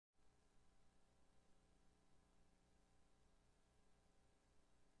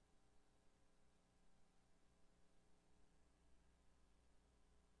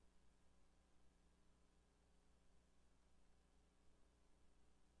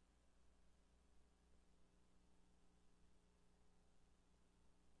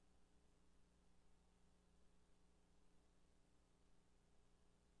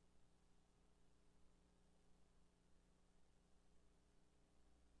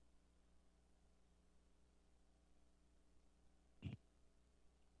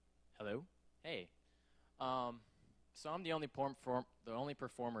Hello? Hey. So I'm the only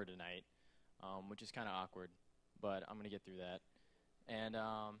performer tonight, which is kind of awkward, but I'm gonna get through that. And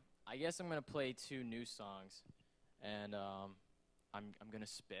I guess I'm gonna play two new songs, and I'm gonna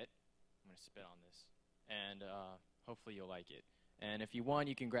spit. I'm gonna spit on this, and hopefully you'll like it. And if you want,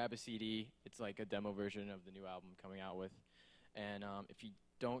 you can grab a CD. It's like a demo version of the new album coming out with. And if you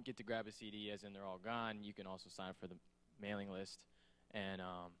don't get to grab a CD, as in they're all gone, you can also sign up for the mailing list, and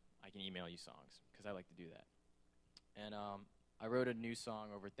I can email you songs, because I like to do that. And I wrote a new song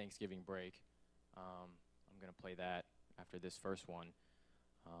over Thanksgiving break. I'm going to play that after this first one,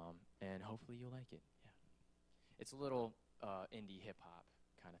 and hopefully you'll like it. Yeah, it's a little indie hip-hop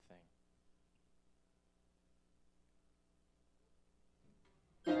kind of thing.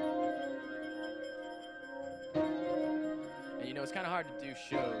 And you know, it's kind of hard to do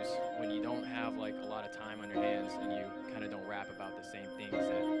shows when you don't have like a lot of time on your hands and you kind of don't rap about the same things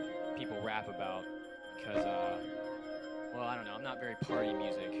that people rap about, because well, I don't know, I'm not very party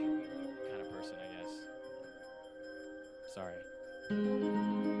music kind of person, I guess. Sorry.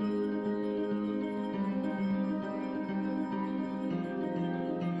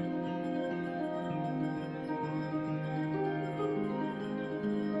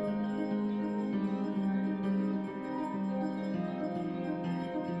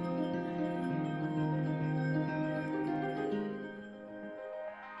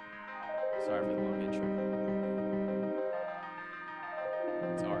 Sorry for the long intro.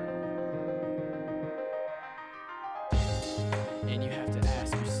 It's hard. And you have to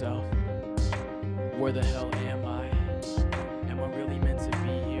ask yourself, where the hell am I? Am I really meant to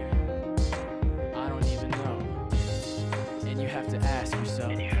be here? I don't even know. And you have to ask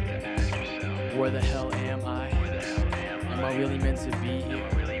yourself, where the hell am I? Am I really meant to be here?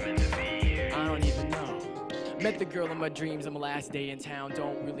 I don't even know. Met the girl of my dreams on my last day in town.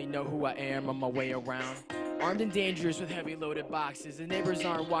 Don't really know who I am on my way around. Armed and dangerous with heavy loaded boxes. The neighbors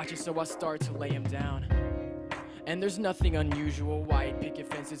aren't watching, so I start to lay them down. And there's nothing unusual. White picket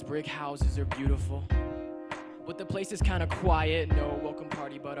fences, brick houses are beautiful. But the place is kinda quiet. No welcome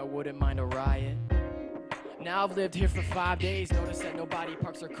party, but I wouldn't mind a riot. Now I've lived here for 5 days. Notice that nobody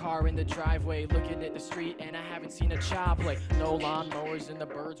parks their car in the driveway. Looking at the street and I haven't seen a child play. No lawnmowers and the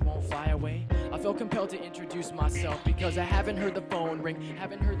birds won't fly away. I felt compelled to introduce myself because I haven't heard the phone ring,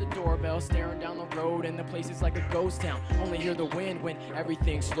 haven't heard the doorbell. Staring down the road and the place is like a ghost town. Only hear the wind when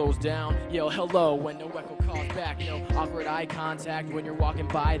everything slows down. Yell hello when no echo calls back. No awkward eye contact when you're walking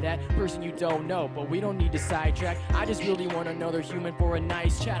by that person you don't know. But we don't need to sidetrack. I just really want another human for a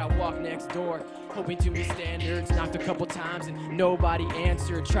nice chat. I walk next door, hoping to meet standards. Knocked a couple times and nobody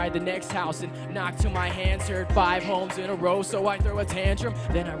answered. Tried the next house and knocked till my hands hurt. 5 homes in a row, so I throw a tantrum.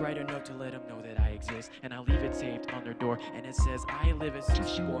 Then I write a note to let them know that I exist, and I leave it taped on their door, and it says I live at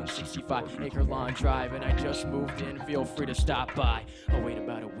 6165 Acre Lawn Drive, and I just moved in. Feel free to stop by. I wait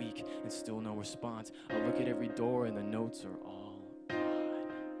about a week and still no response. I look at every door and the notes are all gone.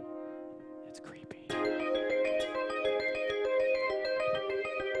 It's creepy.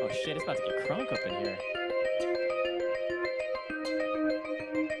 Oh shit, it's about to get crunk up in here.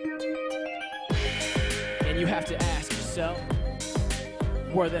 And you have to ask yourself,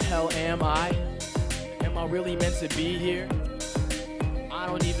 where the hell am I? Am I really meant to be here? I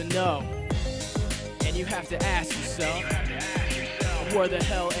don't even know. And you have to ask yourself, where the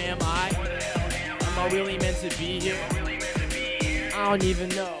hell am I? Am I really meant to be here? I don't even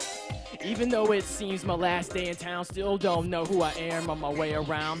know. Even though it seems my last day in town, still don't know who I am on my way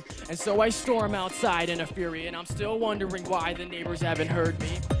around. And so I storm outside in a fury, and I'm still wondering why the neighbors haven't heard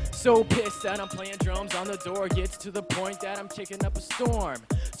me. So pissed that I'm playing drums on the door, gets to the point that I'm kicking up a storm.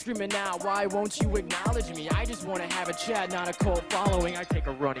 Screaming out, why won't you acknowledge me? I just want to have a chat, not a cult following. I take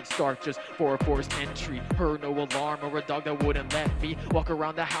a running start just for a forced entry. Heard no alarm or a dog that wouldn't let me walk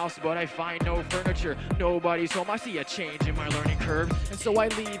around the house, but I find no furniture. Nobody's home, I see a change in my learning curve. And so I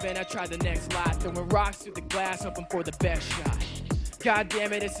leave and I try the next lot, throwing rocks through the glass, hoping for the best shot. God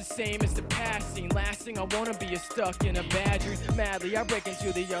damn it, it's the same as the past scene. Last thing I wanna be is stuck in a bad dream. Madly, I break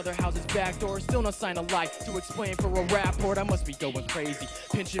into the other house's back door. Still no sign of life to explain for a rapport. I must be going crazy,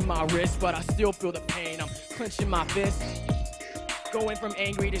 pinching my wrist, but I still feel the pain. I'm clenching my fist. Going from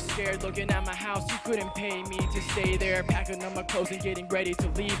angry to scared, looking at my house, you couldn't pay me to stay there. Packing up my clothes and getting ready to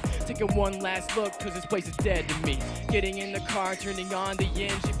leave. Taking one last look, cause this place is dead to me. Getting in the car, turning on the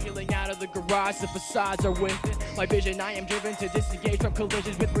engine, peeling out of the garage, the facades are within my vision. I am driven to disengage from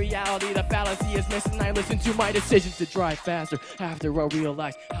collisions with reality. The fallacy is missing, I listen to my decisions to drive faster. After I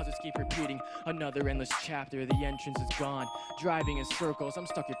realize how this keep repeating, another endless chapter, the entrance is gone. Driving in circles, I'm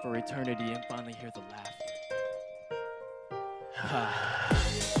stuck here for eternity and finally hear the laughter.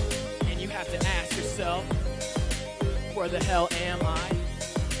 yourself, where the hell am I?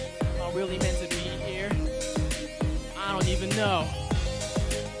 Am I really meant to be here? I don't even know.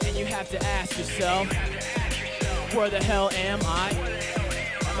 And you have to ask yourself, where the hell am I?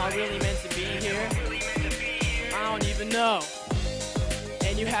 Am I really meant to be here? I don't even know.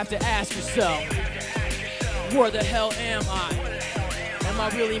 And you have to ask yourself, where the hell am I? Am I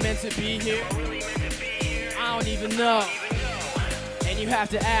really meant to be here? I don't even know. And you have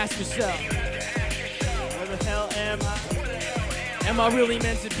to ask yourself, where the hell am I? Am I really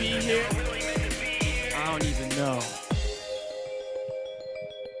meant to be here? I don't even know.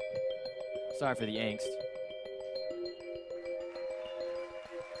 Sorry for the angst.